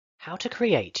How to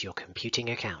create your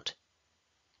computing account.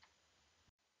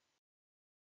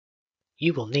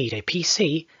 You will need a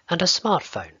PC and a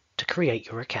smartphone to create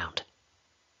your account.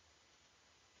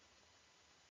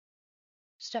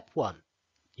 Step 1.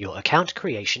 Your account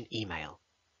creation email.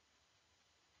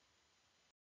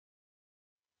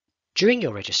 During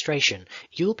your registration,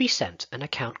 you will be sent an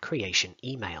account creation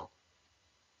email.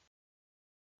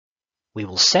 We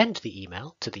will send the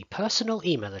email to the personal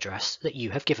email address that you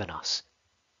have given us.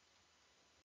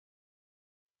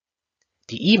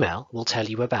 The email will tell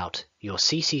you about your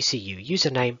CCCU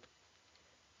username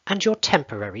and your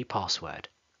temporary password.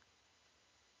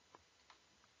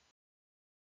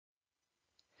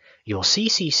 Your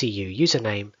CCCU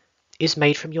username is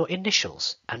made from your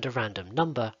initials and a random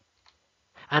number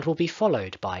and will be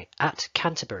followed by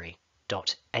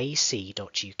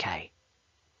 @canterbury.ac.uk.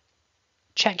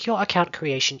 Check your account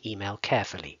creation email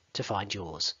carefully to find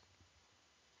yours.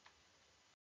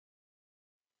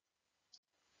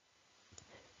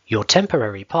 Your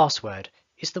temporary password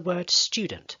is the word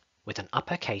student with an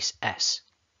uppercase S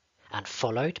and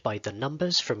followed by the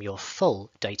numbers from your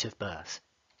full date of birth.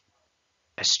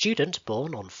 A student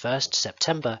born on 1st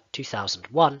September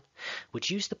 2001 would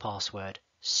use the password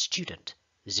student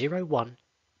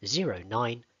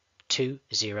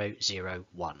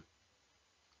 01092001.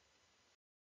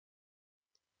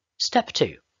 Step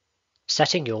 2.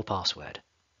 Setting your password.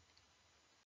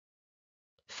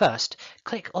 First,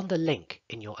 click on the link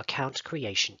in your account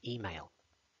creation email.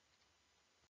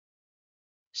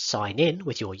 Sign in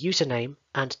with your username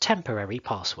and temporary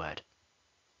password.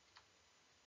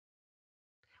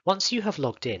 Once you have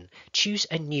logged in, choose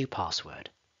a new password.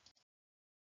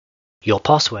 Your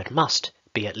password must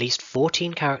be at least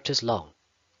 14 characters long.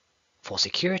 For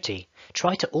security,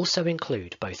 try to also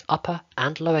include both upper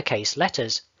and lowercase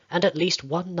letters and at least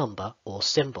one number or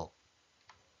symbol.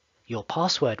 Your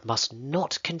password must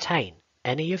not contain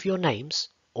any of your names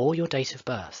or your date of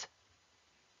birth.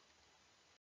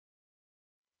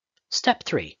 Step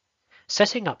 3.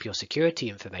 Setting up your security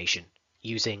information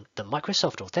using the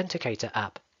Microsoft Authenticator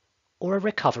app or a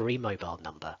recovery mobile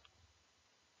number.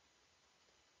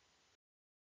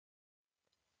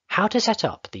 How to set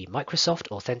up the Microsoft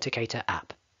Authenticator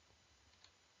app.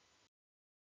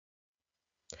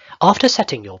 After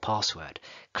setting your password,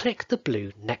 click the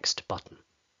blue Next button.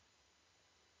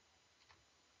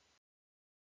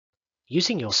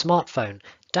 Using your smartphone,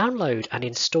 download and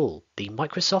install the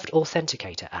Microsoft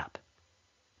Authenticator app.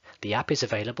 The app is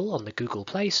available on the Google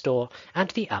Play Store and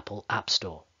the Apple App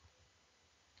Store.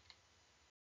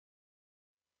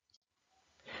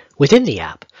 Within the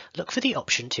app, look for the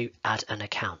option to add an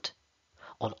account.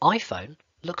 On iPhone,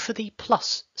 look for the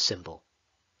plus symbol.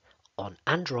 On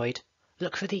Android,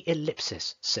 look for the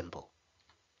ellipsis symbol.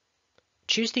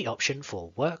 Choose the option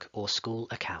for work or school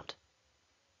account.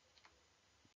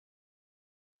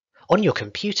 On your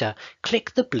computer,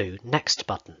 click the blue Next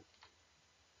button.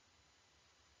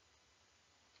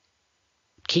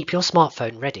 Keep your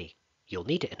smartphone ready. You'll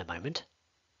need it in a moment.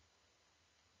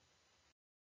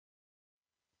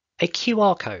 A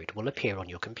QR code will appear on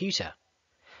your computer.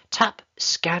 Tap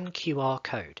Scan QR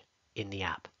Code in the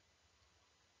app.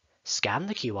 Scan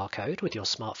the QR code with your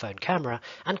smartphone camera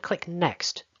and click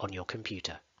Next on your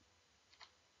computer.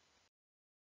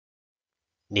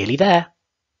 Nearly there.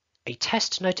 A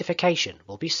test notification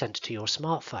will be sent to your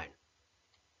smartphone.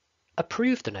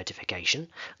 Approve the notification,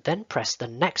 then press the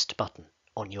Next button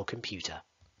on your computer.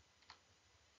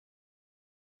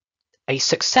 A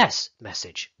success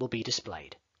message will be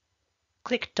displayed.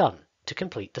 Click Done to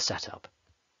complete the setup.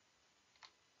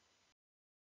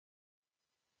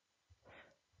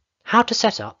 How to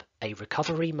set up a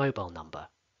recovery mobile number.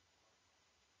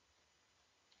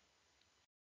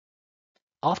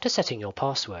 After setting your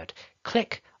password,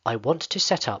 click I want to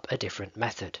set up a different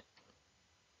method.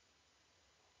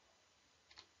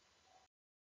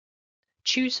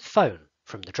 Choose Phone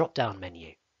from the drop-down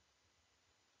menu.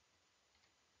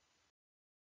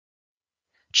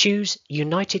 Choose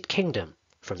United Kingdom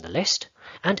from the list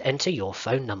and enter your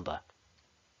phone number.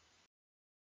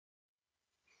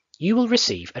 You will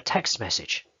receive a text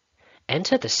message.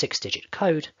 Enter the 6-digit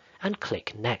code and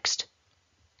click Next.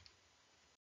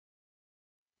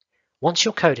 Once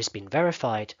your code has been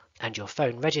verified and your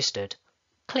phone registered,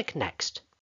 click Next.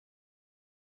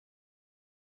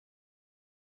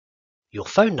 Your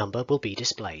phone number will be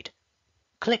displayed.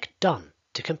 Click Done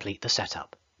to complete the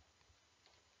setup.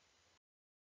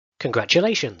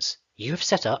 Congratulations! You have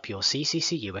set up your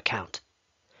CCCU account.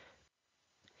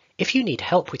 If you need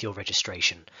help with your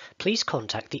registration, please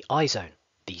contact the iZone,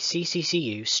 the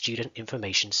CCCU Student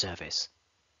Information Service.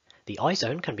 The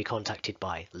iZone can be contacted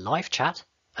by live chat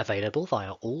available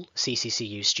via all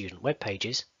CCCU student web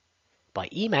pages, by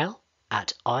email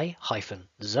at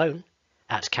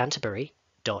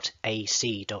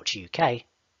i-zone@canterbury.ac.uk,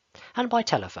 and by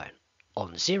telephone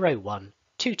on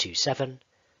 01227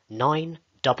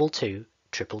 922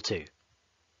 222.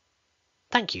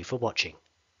 Thank you for watching.